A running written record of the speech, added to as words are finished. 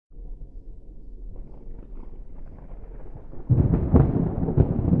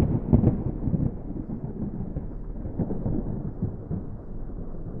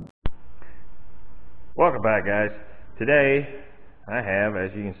Welcome back, guys. Today I have, as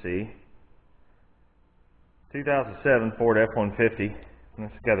you can see, 2007 Ford F-150.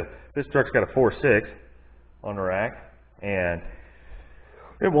 This truck's got a 4.6 on the rack, and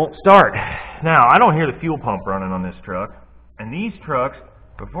it won't start. Now, I don't hear the fuel pump running on this truck. And these trucks,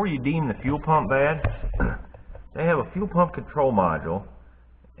 before you deem the fuel pump bad, they have a fuel pump control module,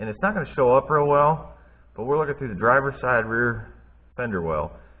 and it's not going to show up real well, but we're looking through the driver's side rear fender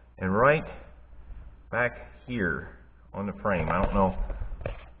well, and right back here on the frame, I don't know,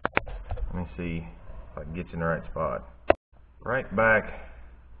 let me see if I can get you in the right spot. Right back,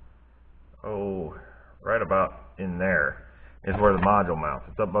 right about in there is where the module mounts.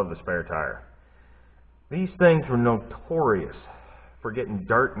 It's above the spare tire. These things were notorious for getting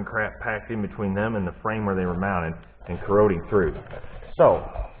dirt and crap packed in between them and the frame where they were mounted and corroding through. So,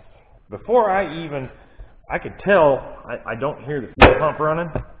 before I could tell I don't hear the fuel pump running.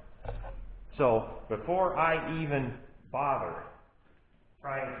 So, before I even bother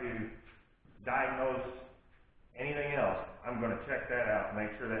trying to diagnose anything else, I'm going to check that out and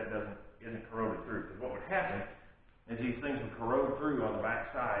make sure that isn't corroded through. Because what would happen is these things would corrode through on the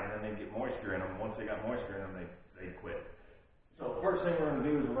back side, and then they'd get moisture in them. Once they got moisture in them, they'd quit. So the first thing we're going to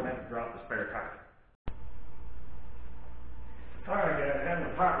do is we're going to have to drop the spare tire. Alright guys,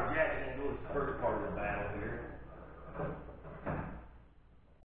 having the proper jacket into the first part of the battle here.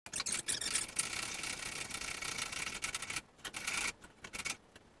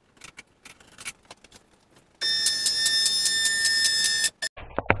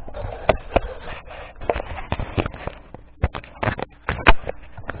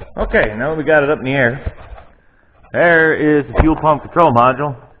 Okay, now that we got it up in the air, there is the fuel pump control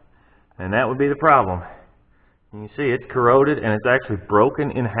module, and that would be the problem. You can see it's corroded and it's actually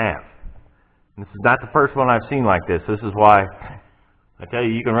broken in half. And this is not the first one I've seen like this. This is why I tell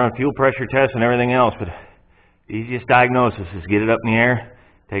you can run fuel pressure tests and everything else, but the easiest diagnosis is get it up in the air,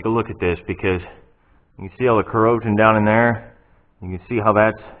 take a look at this, because you can see all the corrosion down in there. You can see how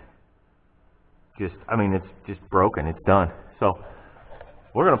that's just, it's just broken. It's done. So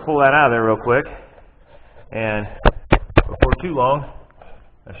we're going to pull that out of there real quick, and before too long,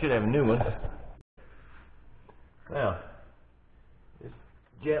 I should have a new one. Now, just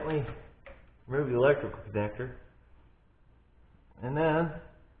gently remove the electrical connector, and then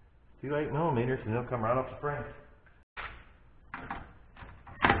 2 8mm, and they'll come right off the frame.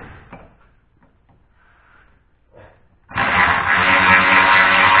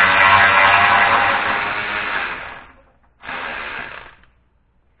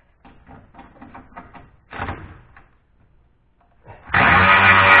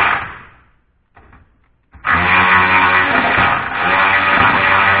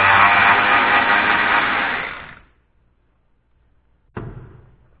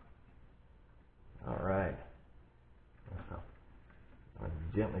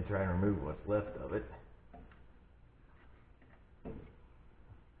 Gently try and remove what's left of it.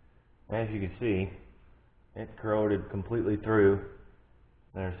 As you can see, it's corroded completely through.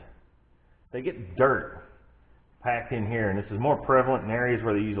 They get dirt packed in here, and this is more prevalent in areas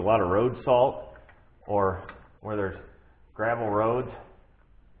where they use a lot of road salt or where there's gravel roads.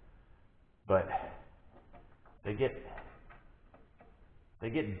 But they get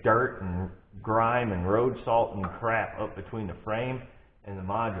dirt and grime and road salt and crap up between the frame and the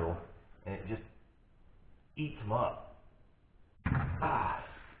module, and it just eats them up.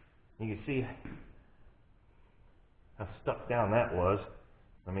 You can see how stuck down that was.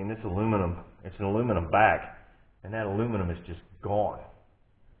 This aluminum, it's an aluminum back, and that aluminum is just gone.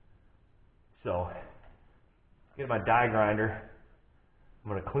 So, get my die grinder.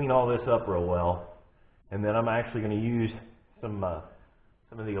 I'm going to clean all this up real well, and then I'm actually going to use some of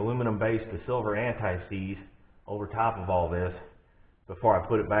the aluminum base, the silver anti-seize, over top of all this before I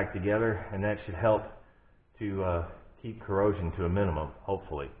put it back together, and that should help to keep corrosion to a minimum,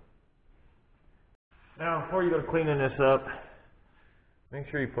 hopefully. Now, before you go cleaning this up, make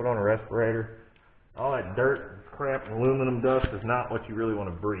sure you put on a respirator. All that dirt, crap, and aluminum dust is not what you really want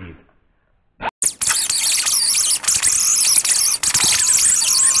to breathe.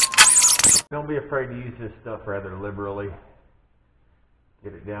 Don't be afraid to use this stuff rather liberally.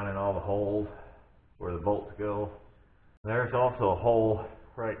 Get it down in all the holes where the bolts go. There's also a hole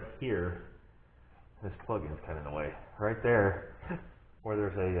right here. This plug-in's kind of in the way. Right there, where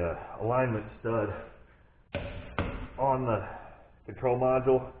there's a alignment stud on the control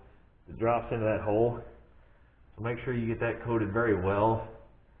module that drops into that hole. So make sure you get that coated very well,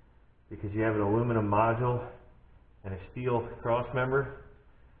 because you have an aluminum module and a steel crossmember,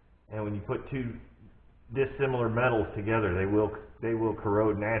 and when you put two dissimilar metals together, they will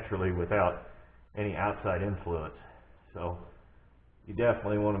corrode naturally without any outside influence. So you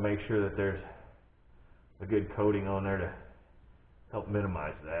definitely want to make sure that there's a good coating on there to help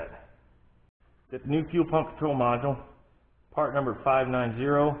minimize that. Get the new fuel pump control module, part number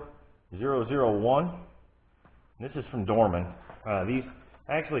 590001. This is from Dorman. These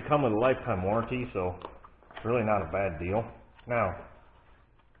actually come with a lifetime warranty, so it's really not a bad deal. Now,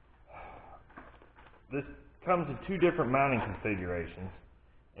 this comes in two different mounting configurations,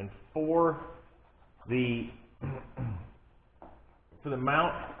 and for the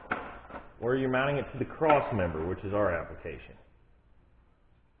mount where you're mounting it to the crossmember, which is our application,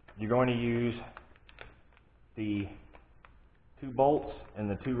 you're going to use the 2 bolts and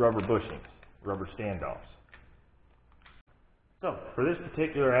the 2 rubber bushings, rubber standoffs. So for this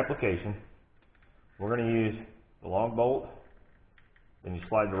particular application, we're going to use the long bolt, then you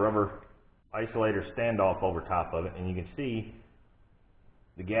slide the rubber isolator standoff over top of it, and you can see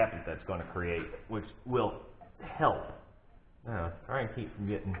the gap that that's going to create, which will help. Now, try and keep from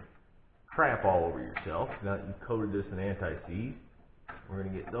getting crap all over yourself. Now that you've coated this in anti-seize, we're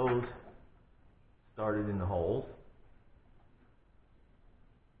going to get those started in the holes.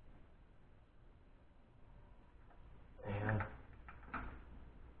 And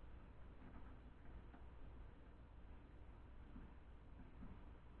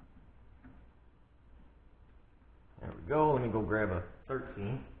there we go. Let me go grab a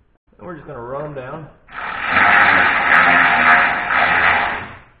 13. And we're just going to run them down.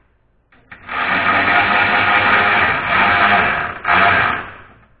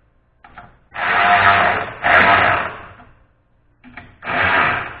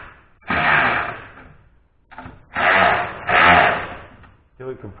 Till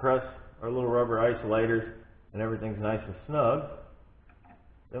we compress our little rubber isolators and everything's nice and snug.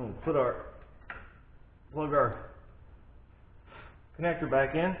 Then we'll plug our connector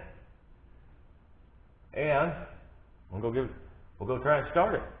back in, and we'll go try and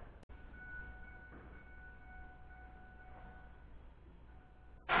start it.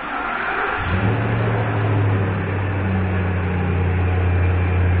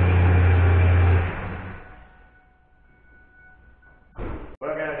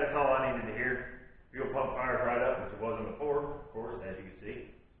 Well guys, that's all I needed to hear. Fuel pump fires right up as it wasn't before. Of course, as you can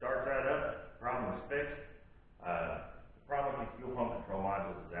see, starts right up, problem is fixed. The problem with these fuel pump control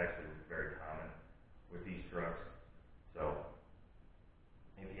modules is actually very common with these trucks. So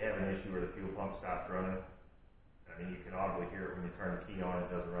if you have an issue where the fuel pump stops running, I mean, you can audibly hear it when you turn the key on, it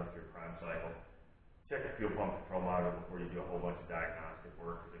doesn't run through prime cycle. Check the fuel pump control module before you do a whole bunch of diagnostic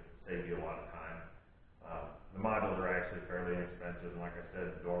work, because it can save you a lot of time. The modules are actually fairly inexpensive, and like I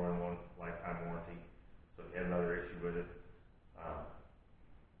said, the Dorman one, lifetime warranty. So if you have another issue with it,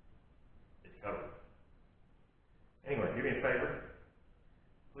 it's covered. Anyway, do me a favor.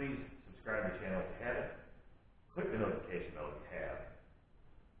 Please subscribe to the channel if you haven't. Click the notification bell if you have.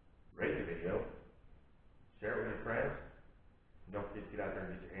 Rate the video. Share it with your friends. And don't forget to get out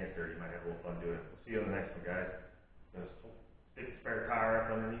there and get your hands dirty. You might have a little fun doing it. We'll see you on the next one, guys. I'm going to stick the spare tire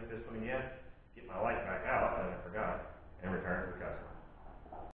up underneath this one again. Get my light back out, and I forgot, and return it to the customer.